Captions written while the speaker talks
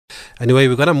Anyway,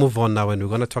 we're going to move on now, and we're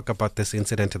going to talk about this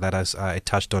incident that I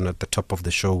touched on at the top of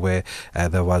the show, where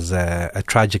there was a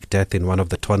tragic death in one of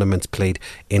the tournaments played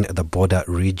in the border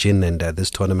region. And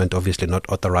this tournament obviously not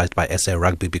authorized by SA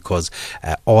Rugby, because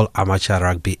all amateur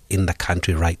rugby in the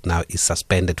country right now is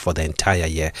suspended for the entire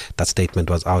year. That statement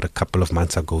was out a couple of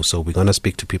months ago. So we're going to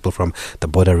speak to people from the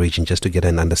border region just to get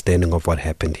an understanding of what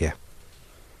happened here.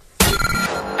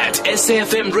 At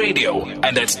SAFM Radio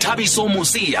and at Thabiso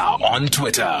Mosia on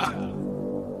Twitter.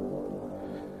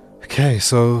 Okay,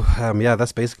 so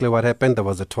that's basically what happened. There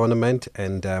was a tournament,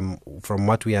 and from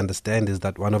what we understand is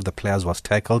that one of the players was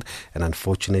tackled, and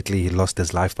unfortunately he lost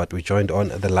his life. But we're joined on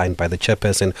the line by the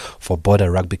chairperson for Border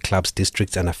Rugby Clubs,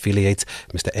 Districts and Affiliates,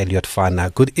 Mr. Elliot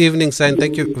Fana. Good evening, sir, and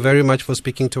thank you very much for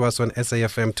speaking to us on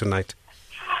SAFM tonight.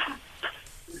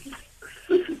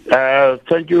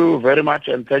 Thank you very much,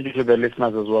 and thank you to the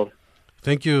listeners as well.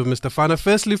 Thank you, Mr. Fana.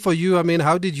 Firstly, for you,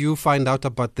 how did you find out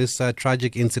about this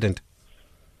tragic incident?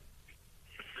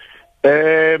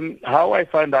 How I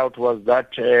found out was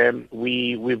that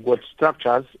we've got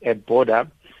structures at border,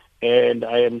 and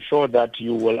I am sure that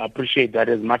you will appreciate that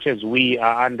as much as we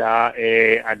are under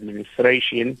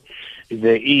administration,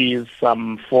 there is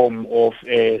some form of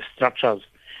structures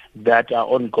that are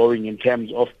ongoing in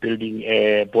terms of building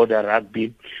border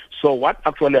rugby. So what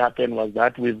actually happened was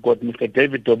that we've got Mr.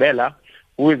 David Dobela,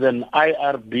 who is an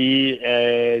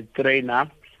IRB trainer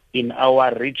in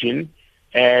our region,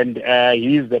 and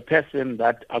he is the person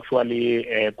that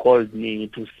actually called me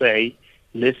to say,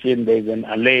 listen, there's an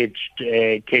alleged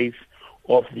case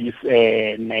of this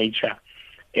nature.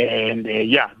 And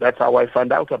that's how I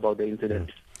found out about the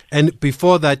incident. And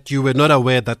before that, you were not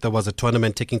aware that there was a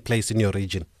tournament taking place in your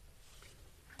region?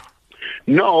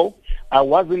 No, I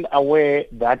wasn't aware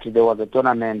that there was a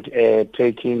tournament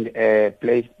taking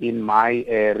place in my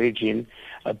region.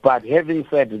 But having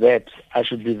said that, I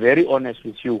should be very honest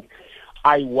with you.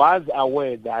 I was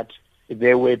aware that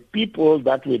there were people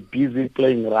that were busy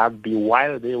playing rugby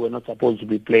while they were not supposed to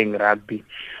be playing rugby.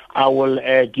 I will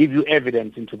give you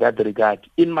evidence into that regard.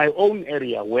 In my own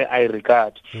area where I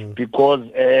regard, because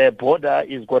border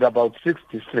is got about 6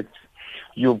 districts.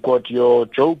 You've got your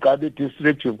Joe Gabi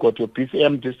district, you've got your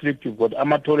PCM district, you've got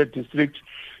Amatole district,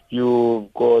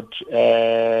 you've got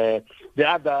the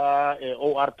other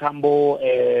OR Tambo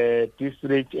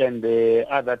district, and the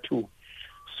other 2.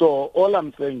 So all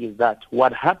I'm saying is that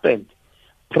what happened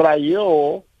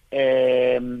prior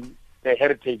the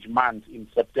Heritage Month in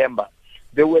September,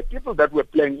 there were people that were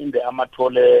playing in the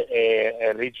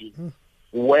Amatole region,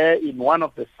 where in one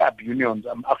of the sub-unions,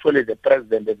 I'm actually the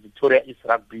president of Victoria East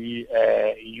Rugby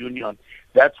Union.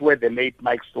 That's where the late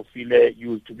Mike Stofile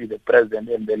used to be the president,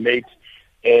 and the late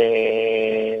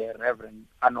Reverend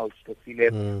Arnold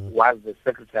Stofile was the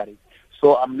secretary.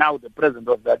 So I'm now the president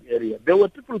of that area. There were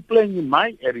people playing in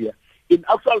my area. In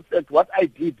actual fact, what I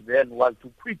did then was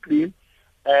to quickly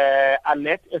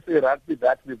alert SA Rugby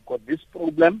that we've got this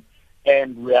problem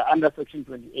and we are under Section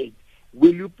 28.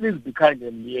 Will you please be kind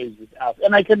and liaise with us?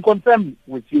 And I can confirm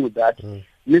with you that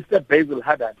Mr. Basil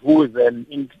Haddad, who is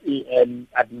an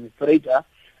administrator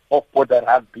of Border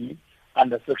Rugby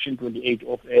under Section 28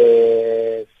 of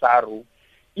SARU,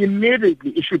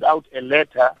 immediately issued out a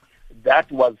letter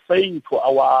that was saying to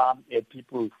our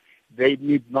people they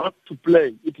need not to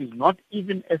play. It is not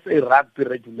even SA Rugby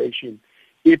regulation.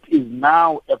 It is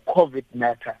now a COVID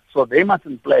matter, so they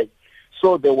mustn't play.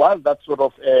 So there was that sort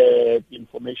of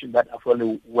information that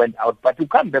actually went out. But to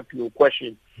come back to your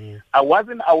question, I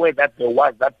wasn't aware that there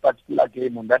was that particular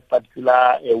game on that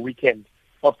particular weekend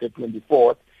of the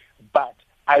 24th, but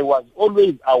I was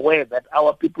always aware that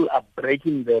our people are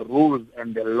breaking the rules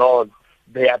and the laws.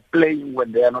 They are playing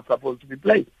when they are not supposed to be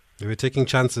playing. They were taking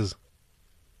chances.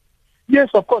 Yes,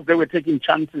 of course, they were taking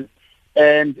chances.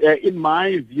 And in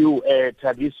my view,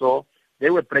 Thabiso, they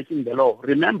were breaking the law.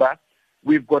 Remember,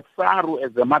 we've got SARU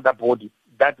as the mother body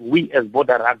that we as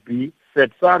Border Rugby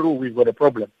said, SARU, we've got a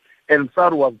problem. And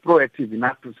SARU was proactive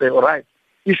enough to say, all right,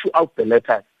 issue out the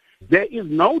letters. There is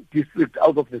no district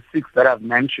out of the 6 that I've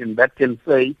mentioned that can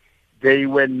say they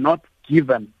were not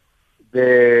given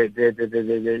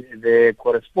the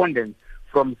correspondence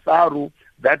from SARU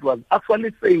that was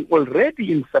actually saying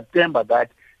already in September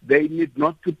that they need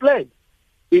not to play.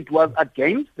 It was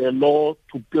against the law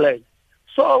to play.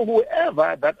 So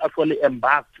whoever that actually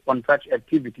embarked on such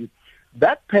activities,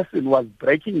 that person was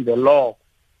breaking the law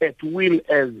at will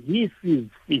as he sees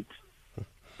fit.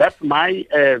 That's my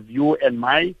view and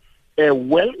my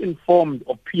well-informed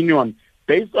opinion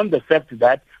based on the fact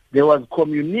that there was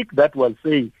communique that was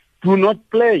saying, do not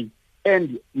play.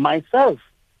 And myself,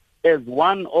 as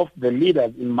one of the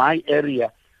leaders in my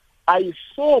area, I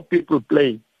saw people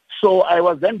play, So I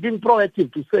was then being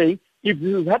proactive to say, if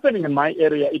this is happening in my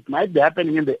area, it might be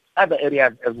happening in the other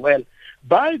areas as well.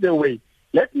 By the way,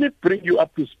 let me bring you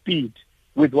up to speed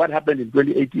with what happened in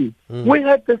 2018. We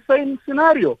had the same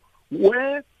scenario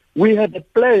where we had a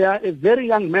player, a very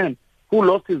young man, who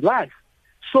lost his life.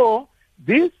 So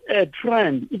this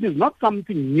trend, it is not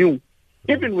something new.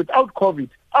 Even without COVID,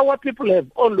 our people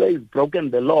have always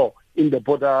broken the law in the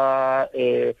border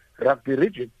rugby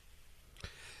region.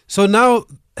 So now,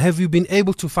 have you been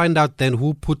able to find out then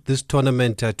who put this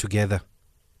tournament together?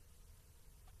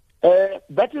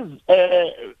 That is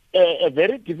a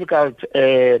very difficult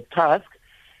task,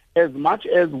 as much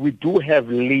as we do have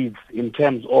leads in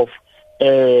terms of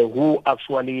who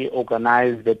actually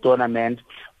organized the tournament.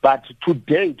 But to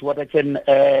date, what I can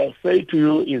say to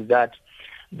you is that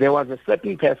there was a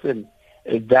certain person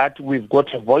that we've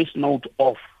got a voice note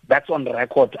of. That's on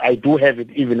record. I do have it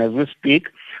even as we speak.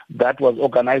 That was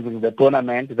organizing the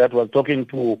tournament, that was talking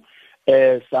to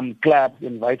some clubs,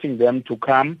 inviting them to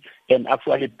come and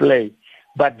actually play.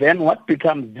 But then what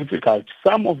becomes difficult,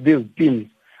 some of these teams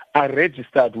are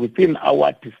registered within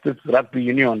our district rugby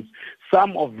unions.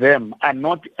 Some of them are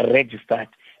not registered.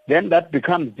 Then that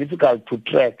becomes difficult to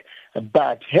track.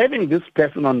 But having this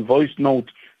person on voice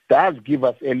note does give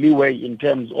us a leeway in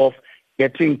terms of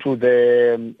getting to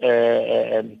the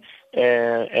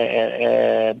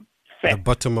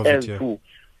bottom of it, yeah.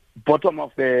 Bottom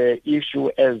of the issue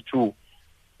as to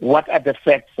what are the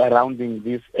facts surrounding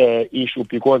this issue.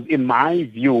 Because in my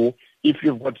view, if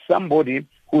you've got somebody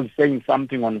who's saying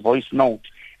something on voice note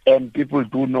and people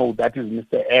do know that is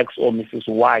Mr. X or Mrs.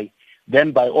 Y,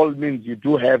 then by all means you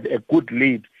do have a good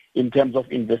lead in terms of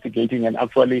investigating and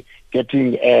actually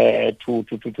getting to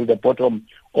the bottom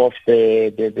of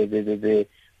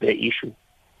the issue.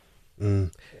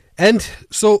 And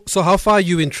so how far are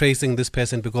you in tracing this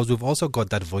person? Because we've also got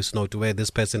that voice note where this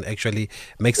person actually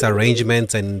makes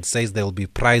arrangements and says there will be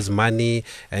prize money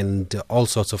and all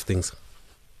sorts of things.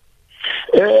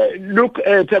 Look,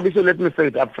 Tabiso, let me say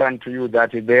it up front to you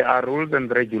that there are rules and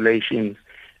regulations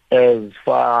as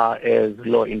far as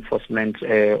law enforcement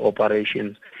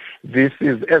operations. This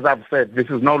is, as I've said, this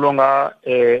is no longer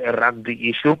a rugby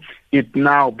issue. It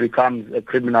now becomes a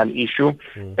criminal issue,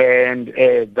 and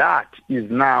that is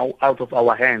now out of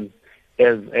our hands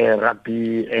as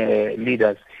rugby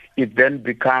leaders. It then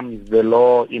becomes the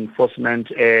law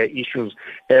enforcement issues.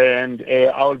 And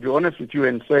I'll be honest with you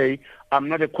and say I'm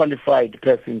not a qualified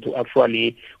person to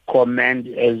actually comment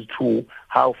as to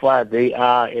how far they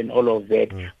are and all of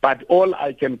that. But all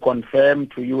I can confirm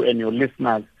to you and your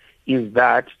listeners is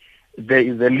that there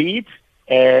is a lead,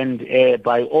 and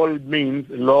by all means,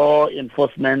 law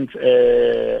enforcement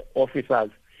officers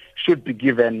should be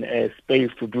given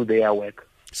space to do their work.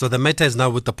 So the matter is now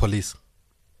with the police?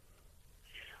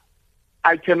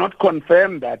 I cannot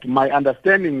confirm that. My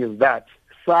understanding is that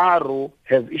SARU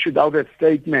has issued out a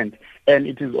statement, and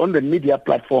it is on the media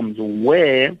platforms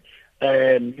where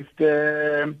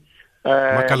Mr.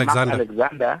 Mark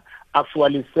Alexander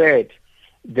actually said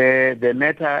the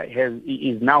matter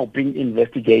is now being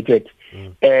investigated,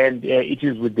 and it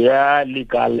is with their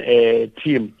legal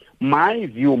team. My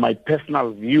view, my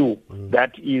personal view,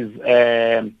 that is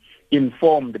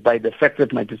informed by the facts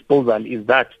at my disposal, is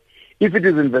that if it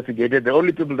is investigated, the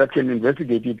only people that can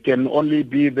investigate it can only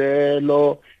be the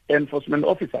law enforcement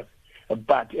officers.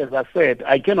 But as I said,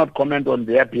 I cannot comment on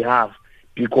their behalf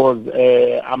because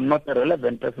I'm not a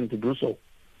relevant person to do so.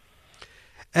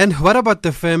 And what about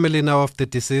the family now of the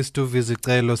deceased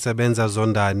Vizicelo Sebenza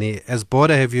Zondani? As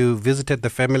Border, have you visited the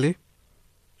family?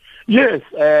 Yes,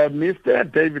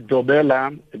 Mr. David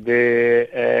Dobela,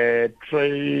 the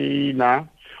trainer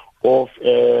of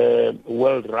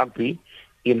World Rugby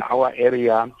in our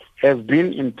area, has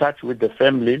been in touch with the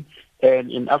family.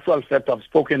 And in actual fact, I've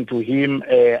spoken to him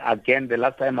again. The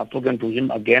last time I've spoken to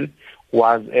him again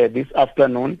was this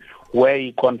afternoon, where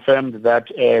he confirmed that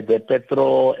the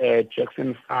Petro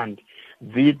Jackson Fund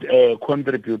did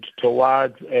contribute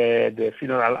towards the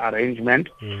funeral arrangement.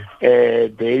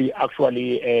 They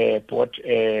actually bought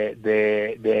the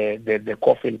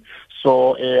coffin.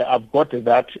 So I've got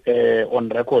that on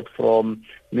record from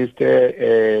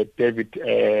Mr. David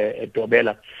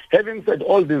Dobela. Having said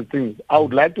all these things, I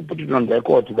would like to put it on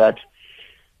record that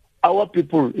our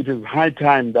people, it is high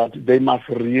time that they must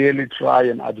really try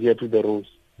and adhere to the rules.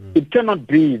 It cannot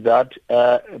be that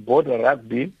border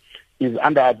rugby is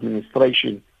under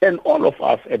administration, and all of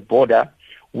us at border,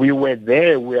 we were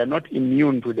there. We are not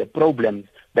immune to the problems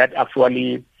that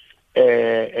actually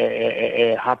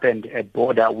happened at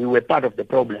border. We were part of the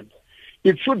problems.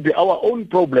 It should be our own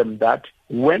problem that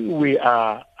when we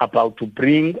are about to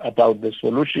bring about the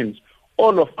solutions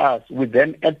all of us, we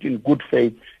then act in good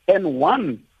faith. And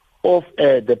one of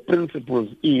the principles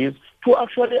is to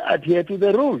actually adhere to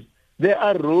the rules. There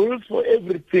are rules for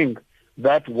everything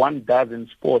that one does in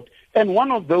sport. And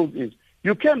one of those is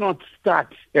you cannot start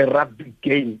a rugby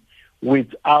game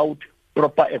without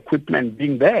proper equipment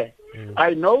being there. I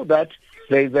know that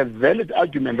there is a valid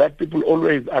argument that people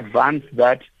always advance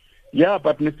that, yeah,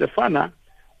 but Mr. Fana,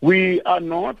 we are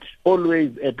not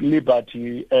always at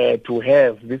liberty to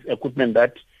have this equipment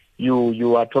that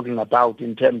you are talking about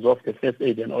in terms of the first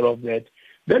aid and all of that.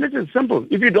 Then it is simple.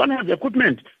 If you don't have the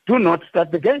equipment, do not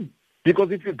start the game.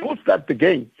 Because if you do start the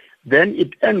game, then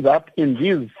it ends up in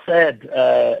these sad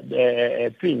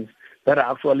things that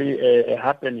are actually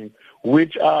happening,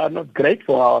 which are not great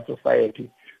for our society.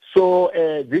 So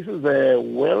this is a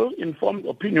well-informed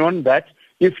opinion that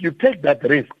if you take that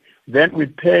risk, then we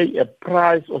pay a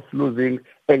price of losing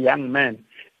a young man.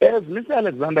 As Mr.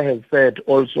 Alexander has said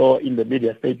also in the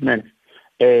media statement,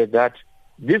 that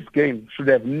this game should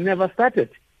have never started.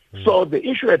 So the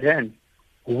issue at hand,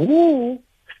 who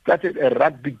started a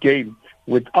rugby game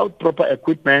without proper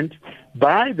equipment?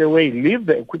 By the way, leave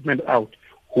the equipment out.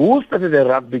 Who started a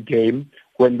rugby game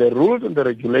when the rules and the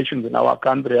regulations in our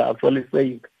country are actually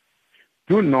saying,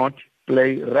 do not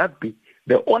play rugby?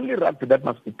 The only rugby that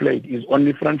must be played is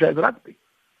only franchise rugby.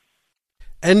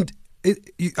 And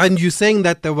you're saying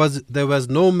that there was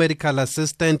no medical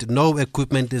assistant, no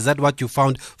equipment. Is that what you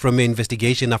found from your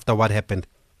investigation after what happened?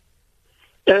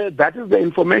 That is the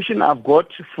information I've got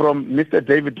from Mr.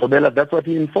 David Dobela. That's what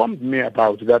he informed me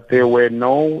about, that there were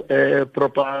no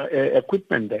proper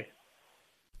equipment there.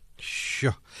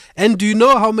 Sure. And do you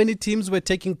know how many teams were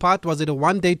taking part? Was it a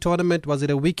one-day tournament? Was it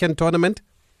a weekend tournament?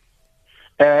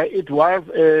 It was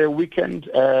a weekend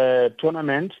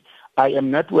tournament. I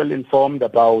am not well informed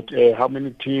about how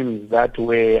many teams that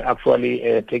were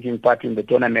actually taking part in the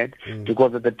tournament,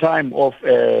 because at the time of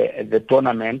the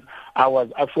tournament, I was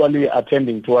actually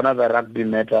attending to another rugby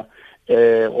matter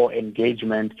or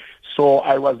engagement, so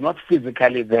I was not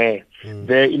physically there.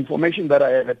 The information that I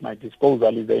have at my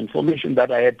disposal is the information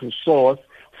that I had to source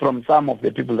from some of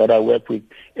the people that I work with,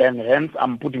 and hence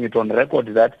I'm putting it on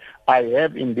record that I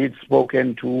have indeed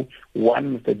spoken to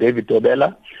one, Mr. David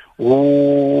Dobela,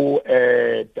 who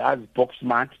does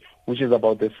BoxSmart, which is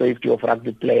about the safety of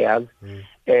rugby players,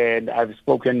 and I've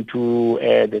spoken to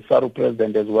the SARU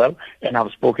president as well, and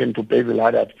I've spoken to Basil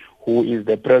Haddad, who is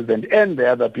the president, and the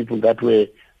other people that were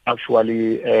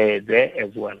actually there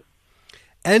as well.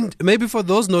 And maybe for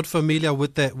those not familiar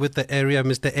with the area,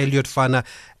 Mr. Elliot Fana,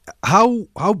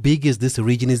 how big is this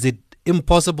region? Is it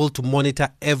impossible to monitor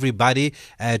everybody,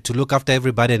 to look after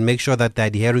everybody and make sure that they're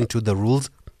adhering to the rules?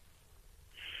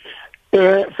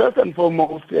 First and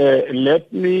foremost,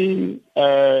 let me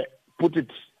put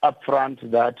it up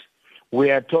front that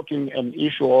we are talking an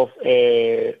issue of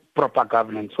proper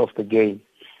governance of the game.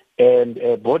 And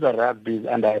border rugby is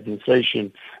under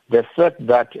administration. The fact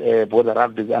that border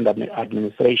rugby is under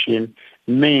administration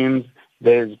means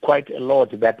there's quite a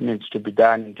lot that needs to be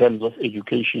done in terms of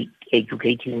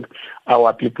educating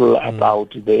our people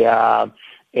about their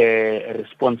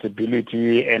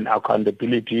responsibility and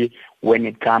accountability when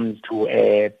it comes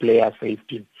to player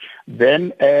safety.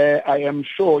 Then I am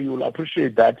sure you will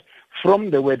appreciate that from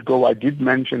the word go, I did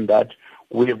mention that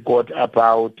we've got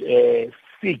about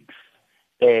 6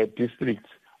 districts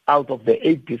out of the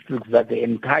 8 districts that the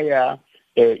entire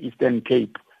Eastern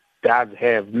Cape does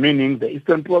have, meaning the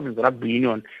Eastern Province Rugby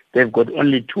Union, they've got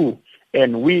only 2.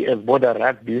 And we as border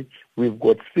rugby, we've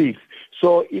got 6.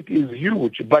 So it is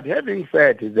huge. But having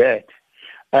said that,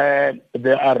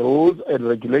 there are rules and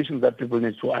regulations that people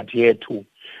need to adhere to.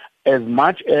 As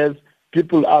much as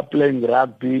people are playing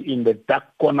rugby in the dark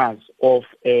corners of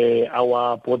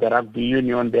our border rugby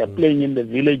union, they are playing in the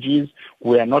villages,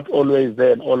 we are not always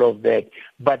there and all of that.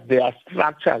 But there are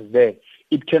structures there.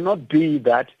 It cannot be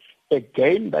that a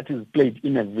game that is played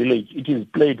in a village, it is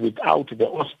played without the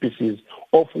auspices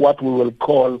of what we will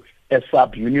call a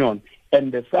sub-union.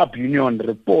 And the sub-union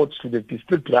reports to the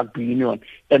district rugby union,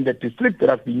 and the district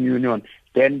rugby union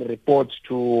then reports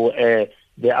to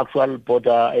the actual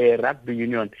border rugby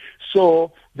union.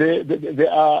 So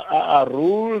there are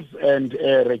rules and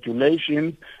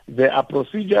regulations, there are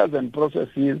procedures and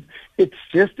processes. It's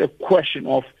just a question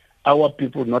of our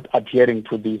people not adhering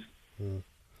to this.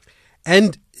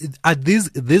 And are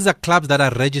these are clubs that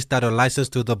are registered or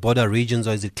licensed to the border regions,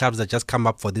 or is it clubs that just come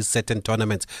up for these certain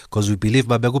tournaments? Because we believe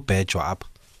Babegu Pecho up.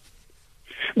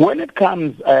 When it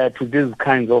comes to these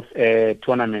kinds of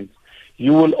tournaments,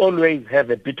 you will always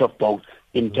have a bit of both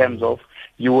in terms of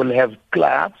you will have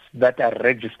clubs that are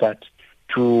registered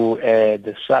to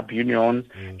the sub-unions,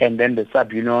 and then the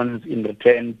sub-unions in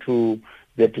return to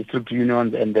the district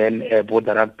unions, and then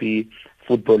Boda Rugby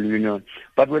Football Union.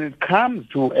 But when it comes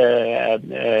to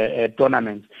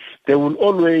tournaments, there will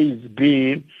always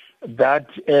be that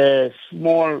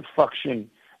small faction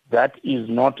that is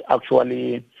not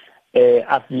actually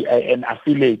an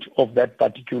affiliate of that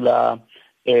particular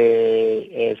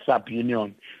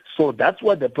sub-union. So that's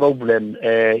what the problem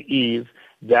is,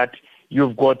 that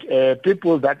you've got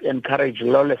people that encourage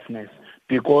lawlessness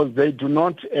because they do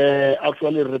not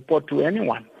actually report to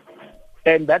anyone.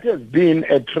 And that has been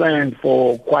a trend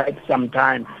for quite some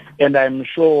time. And I'm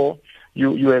sure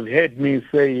you have heard me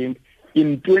saying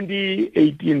in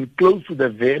 2018, close to the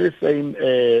very same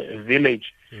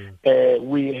village,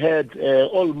 we had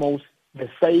almost the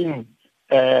same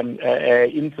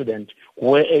incident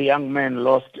where a young man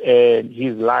lost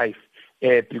his life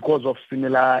because of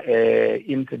similar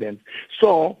incidents.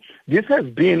 So this has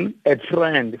been a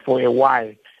trend for a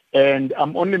while, and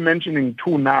I'm only mentioning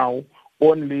two now,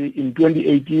 only in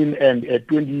 2018 and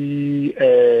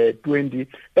 2020,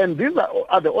 and these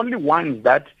are the only ones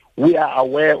that we are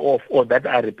aware of or that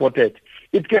are reported.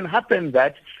 It can happen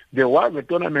that there was a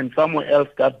tournament somewhere else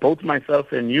that both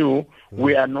myself and you,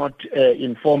 we are not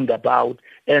informed about,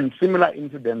 and similar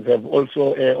incidents have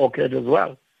also occurred as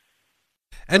well.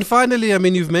 And finally, I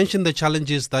mean, you've mentioned the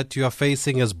challenges that you are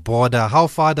facing as Boda. How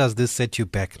far does this set you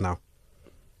back now?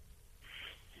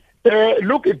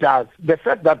 Look, it does. The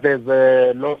fact that there's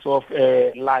lots of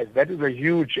lives, that is a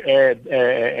huge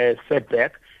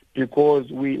setback, because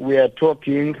we are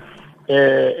talking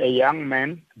a young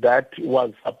man that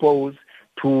was supposed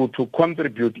to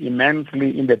contribute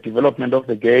immensely in the development of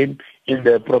the game in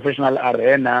the professional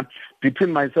arena.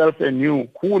 Between myself and you,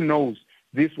 who knows?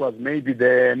 This was maybe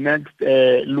the next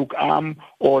Luke Arm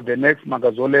or the next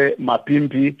Magazole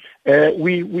Mapimpi.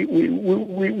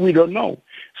 We don't know.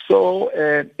 So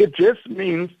it just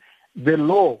means the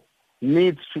law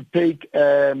needs to take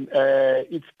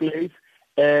its place,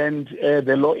 and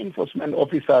the law enforcement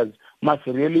officers must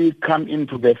really come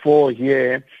into the fore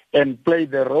here and play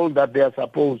the role that they are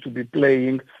supposed to be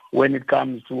playing when it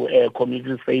comes to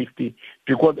community safety.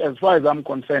 Because as far as I'm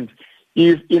concerned,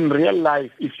 if in real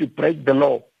life, if you break the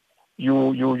law,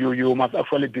 you must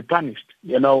actually be punished.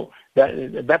 You know,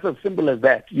 that's as simple as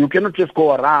that. You cannot just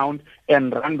go around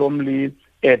and randomly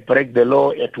break the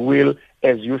law at will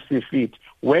as you see fit.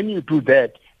 When you do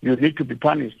that, you need to be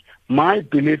punished. My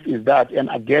belief is that, and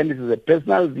again, this is a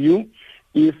personal view,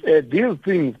 if these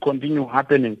things continue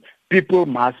happening, people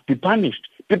must be punished.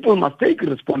 People must take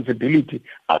responsibility,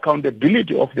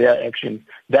 accountability of their actions.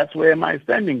 That's where am I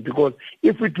standing, because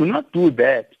if we do not do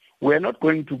that, we're not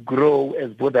going to grow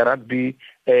as Boda Rugby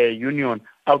Union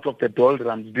out of the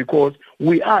doldrums, because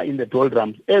we are in the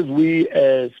doldrums. As we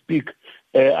speak,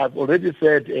 I've already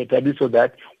said, Tabiso,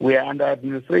 that we are under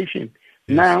administration.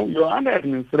 Yes. Now, you're under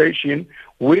administration,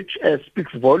 which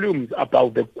speaks volumes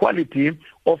about the quality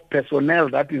of personnel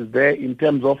that is there in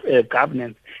terms of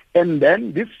governance. And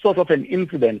then this sort of an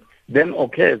incident then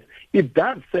occurs. It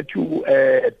does set you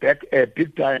back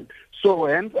big time. So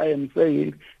hence I am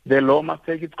saying the law must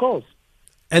take its course.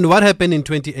 And what happened in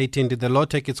 2018? Did the law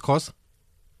take its course?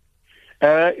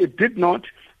 It did not.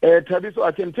 Tabiso,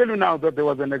 I can tell you now that there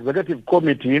was an executive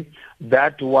committee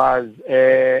that was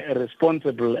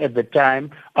responsible at the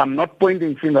time. I'm not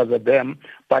pointing fingers at them,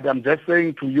 but I'm just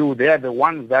saying to you, they are the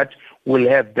ones that will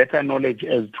have better knowledge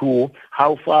as to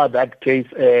how far that case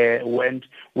went,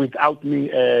 without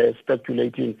me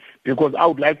speculating, because I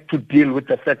would like to deal with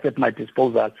the facts at my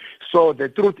disposal. So the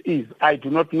truth is, I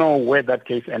do not know where that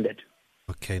case ended.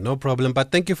 Okay, no problem. But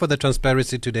thank you for the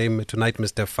transparency tonight,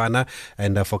 Mr. Fana,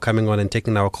 and for coming on and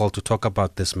taking our call to talk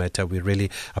about this matter. We really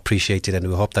appreciate it, and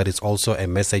we hope that it's also a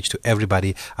message to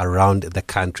everybody around the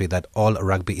country that all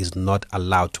rugby is not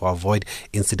allowed, to avoid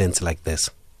incidents like this.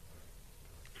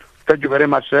 Thank you very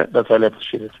much, sir. That's all I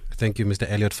appreciate it. Thank you, Mr.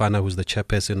 Elliot Fana, who's the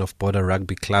chairperson of Boda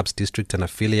Rugby Clubs, District and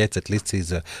Affiliates. At least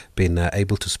he's been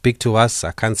able to speak to us.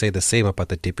 I can't say the same about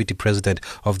the Deputy President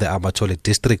of the Amatole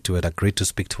District, who had agreed to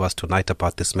speak to us tonight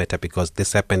about this matter, because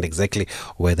this happened exactly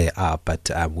where they are. But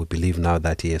we believe now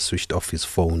that he has switched off his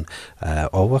phone.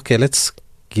 Okay, let's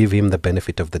give him the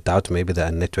benefit of the doubt. Maybe there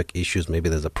are network issues, maybe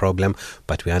there's a problem,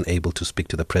 but we are unable to speak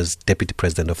to the Deputy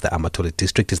President of the Amatole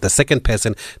District. He's the second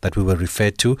person that we were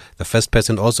referred to. The first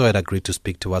person also had agreed to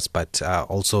speak to us, but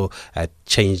also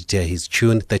changed his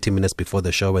tune 30 minutes before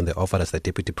the show when they offered us the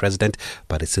Deputy President,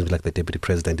 but it seems like the Deputy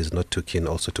President is not too keen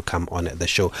also to come on the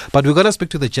show. But we're going to speak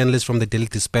to the journalist from the Daily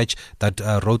Dispatch that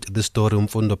wrote this story,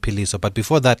 Mfundo Piliso. But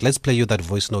before that, let's play you that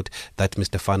voice note that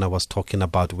Mr. Fana was talking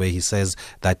about, where he says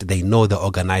that they know the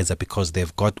organization organizer because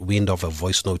they've got wind of a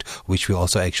voice note, which we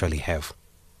also actually have.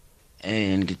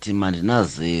 Ndithi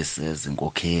mandinazise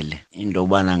ezinkokheli into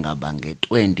yobana ngaba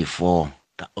nge-24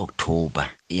 ka-Okthobha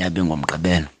iyabe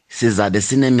ngomgqibelo sizabe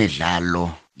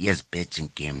sinemidlalo yezi-betting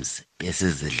games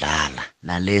besizidlala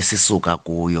nale sisuka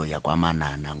kuyo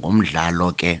yakwaManana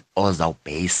ngomdlalo ke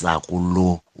ozawubheyisa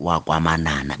kulo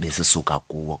wakwaManana besisuka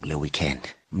kuwo kule weekend.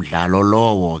 Mdlalo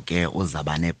lowo ke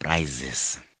uzaba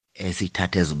nee-prizes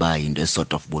esithatha eziba yinto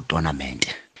esort of bu-tournament.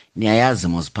 Niyayazi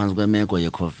mosiphantsi kwemeko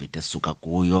ye-COVID esisuka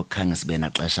kuyo khange sibe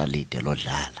naxesha lide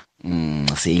lodlala.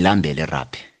 Siyilambele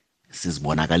irabhi.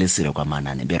 Sizibonakalisile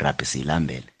kwaManana berabhi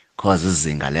siyilambele. Cause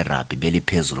izinga lerabhi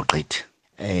beliphezulu gqithi.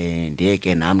 Ndiye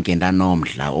ke nam ke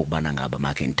ndanomdla okubana ngaba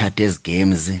makhe ndithathe ezi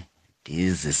games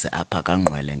ndizise apha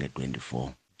kaNgqwele nge-24.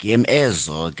 Game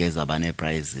ezo ke zaba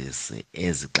nee-prizes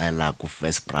ezixela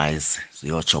ku-first prize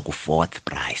ziyotsho ku-fourth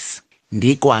prize.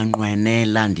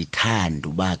 Ndikwanqwenela ndithanda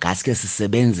uba ngaske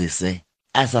sisebenzise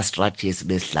asa strategies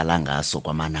besidlala ngaso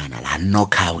kwaManana la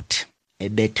knockout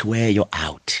ebethiweyo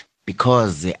out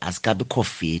because asikabikho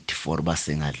fit for uba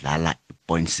singadlala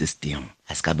point system.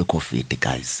 Asikabikho fit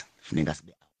guys. Funeka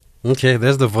sibe. Okay,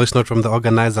 there's the voice note from the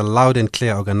organizer, loud and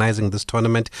clear, organizing this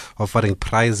tournament, offering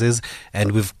prizes,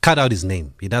 and we've cut out his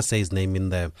name. He does say his name in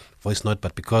the voice note,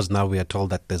 but because now we are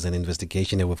told that there's an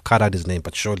investigation and we've cut out his name,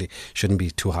 but surely shouldn't be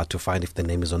too hard to find if the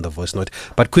name is on the voice note.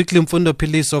 But quickly, Mfundo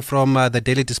Piliso from the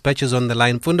Daily Dispatch is on the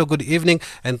line. Mfundo, good evening,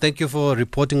 and thank you for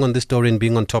reporting on this story and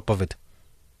being on top of it.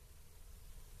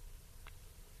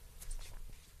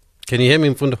 Can you hear me,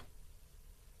 Mfundo?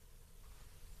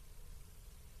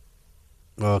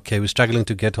 Okay, we're struggling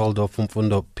to get hold of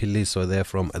Mfundo Piliso there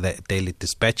from the Daily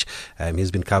Dispatch. He's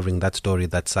been covering that story,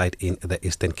 that side in the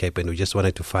Eastern Cape, and we just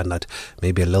wanted to find out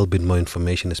maybe a little bit more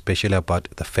information, especially about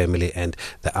the family and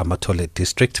the Amatole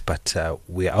district. But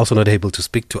we are also not able to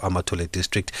speak to Amatole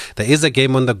district. There is a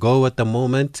game on the go at the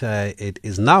moment. It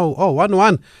is now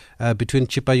 1-1 between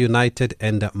Chippa United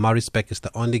and Maritzburg. Is the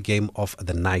only game of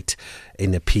the night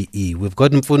in the PE. We've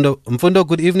got Mfundo. Mfundo,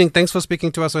 good evening. Thanks for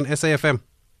speaking to us on SAFM.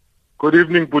 Good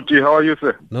evening, Puti. How are you,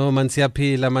 sir? No, man,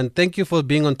 siyaphila, man. Thank you for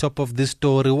being on top of this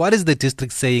story. What is the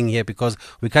district saying here? Because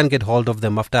we can't get hold of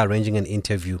them after arranging an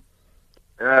interview.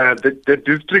 The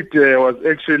district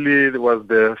was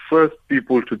the first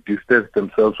people to distance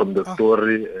themselves from the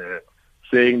story,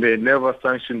 saying they never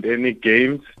sanctioned any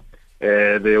games.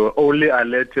 They were only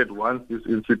alerted once this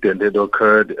incident had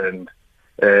occurred, and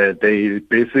they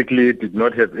basically did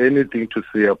not have anything to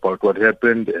say about what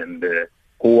happened and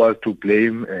who was to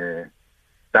blame.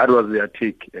 That was their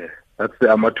take. That's the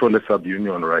Amatole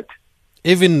sub-union, right?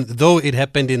 Even though it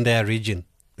happened in their region,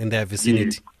 in their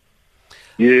vicinity?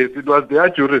 Yes, it was their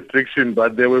jurisdiction,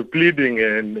 but they were pleading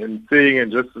and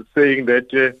saying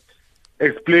that,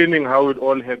 explaining how it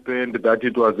all happened, that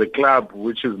it was a club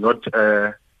which is not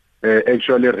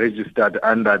actually registered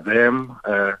under them.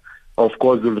 Of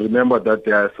course, you'll remember that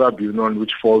they are a sub-union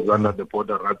which falls under the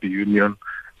Border Rugby Union.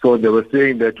 So they were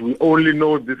saying that we only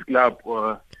know this club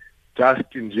just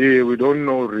in jail. We don't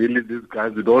know really these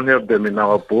guys. We don't have them in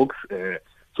our books.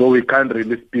 So we can't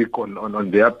really speak on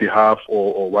their behalf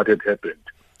or what had happened.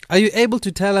 Are you able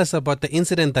to tell us about the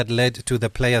incident that led to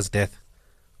the player's death?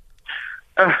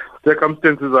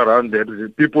 Circumstances around that.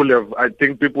 I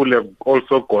think people have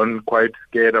also gone quite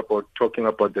scared about talking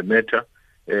about the matter,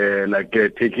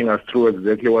 taking us through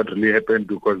exactly what really happened,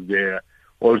 because they're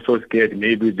also scared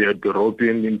maybe they'll be roped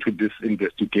into this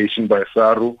investigation by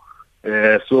SARU.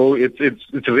 So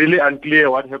it's really unclear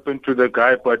what happened to the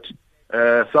guy, but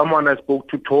someone I spoke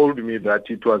to told me that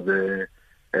it was a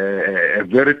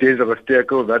very dangerous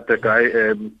tackle that the guy,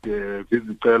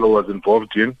 Vizicelo, was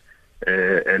involved in,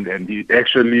 and he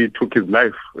actually took his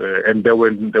life. And there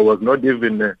was not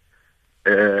even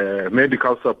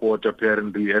medical support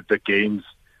apparently at the games.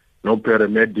 No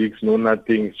paramedics, no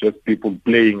nothing. It's just people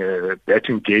playing a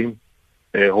betting game,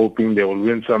 hoping they will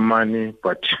win some money.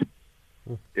 But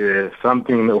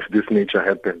something of this nature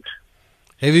happened.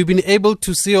 Have you been able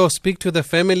to see or speak to the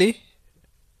family?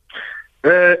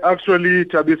 Actually,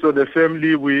 Tabiso, the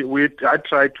family, I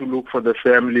tried to look for the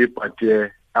family, but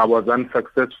I was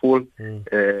unsuccessful.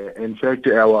 In fact,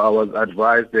 I was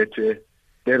advised that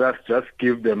let us just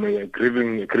give them a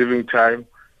grieving time.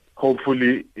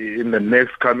 Hopefully, in the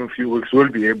next coming few weeks, we'll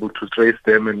be able to trace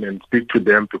them and speak to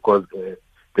them, because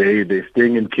they're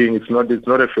staying in King. It's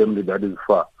not a family that is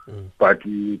far. But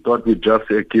we thought we'd just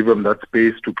give them that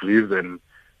space to grieve. And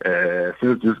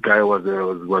since this guy was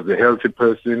a healthy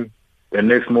person, the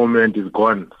next moment is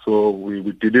gone. So we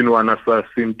didn't want to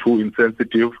seem too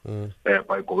insensitive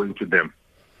by going to them.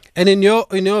 And in your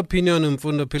opinion,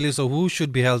 Mfundo Piliso, who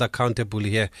should be held accountable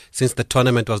here, since the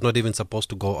tournament was not even supposed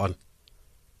to go on?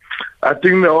 I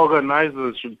think the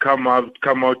organizers should come out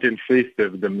and face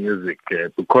the music,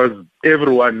 because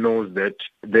everyone knows that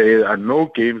there are no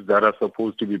games that are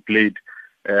supposed to be played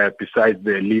besides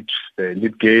the elite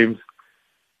games.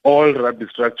 All rugby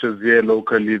structures here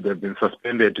locally, they've been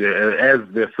suspended, as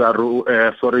the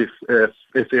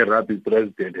SA Rugby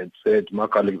president had said,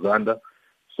 Mark Alexander.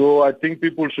 So I think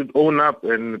people should own up,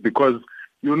 and because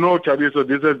Chabiso,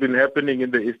 this has been happening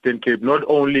in the Eastern Cape, not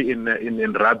only in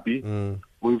rugby.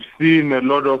 We've seen a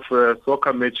lot of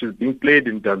soccer matches being played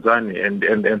in Tanzania,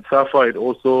 and SAFA it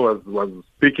also was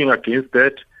speaking against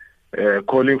that,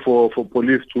 calling for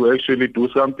police to actually do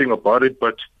something about it,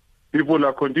 but people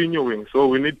are continuing. So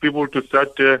we need people to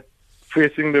start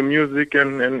facing the music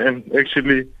and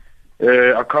actually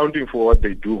accounting for what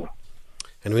they do.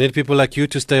 And we need people like you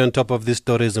to stay on top of these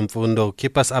stories, Mfundo.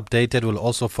 Keep us updated. We'll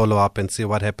also follow up and see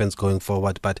what happens going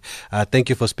forward. But thank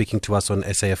you for speaking to us on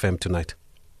SAFM tonight.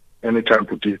 Anytime,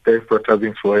 Puti. Thanks for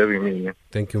having me.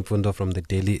 Thank you, Mfundo, from the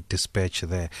Daily Dispatch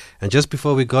there. And just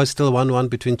before we go, still 1-1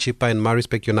 between Chippa and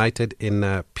Maritzburg United in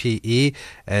PE.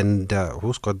 And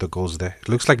who's got the goals there? It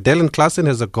looks like Dylan Klassen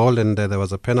has a goal, and there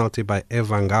was a penalty by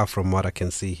Evanga from what I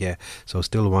can see here. So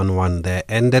still 1-1 there.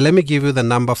 And let me give you the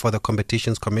number for the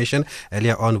Competitions Commission.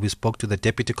 Earlier on, we spoke to the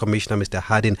Deputy Commissioner, Mr.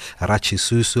 Hardin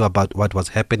Rachisusu, about what was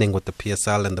happening with the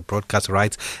PSL and the broadcast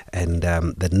rights. And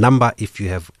the number, if you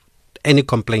have any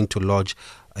complaint to lodge,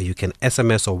 you can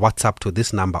SMS or WhatsApp to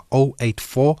this number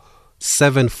 084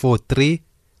 743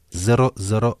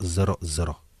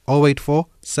 0000. 084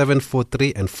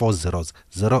 743 and 40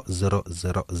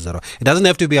 0000. It doesn't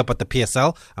have to be about the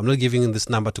PSL. I'm not giving you this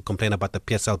number to complain about the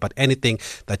PSL, but anything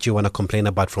that you want to complain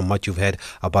about from what you've heard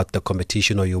about the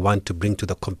competition, or you want to bring to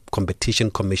the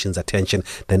Competition Commission's attention,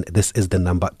 then this is the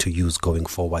number to use going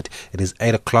forward. It is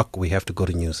 8 o'clock. We have to go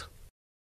to news.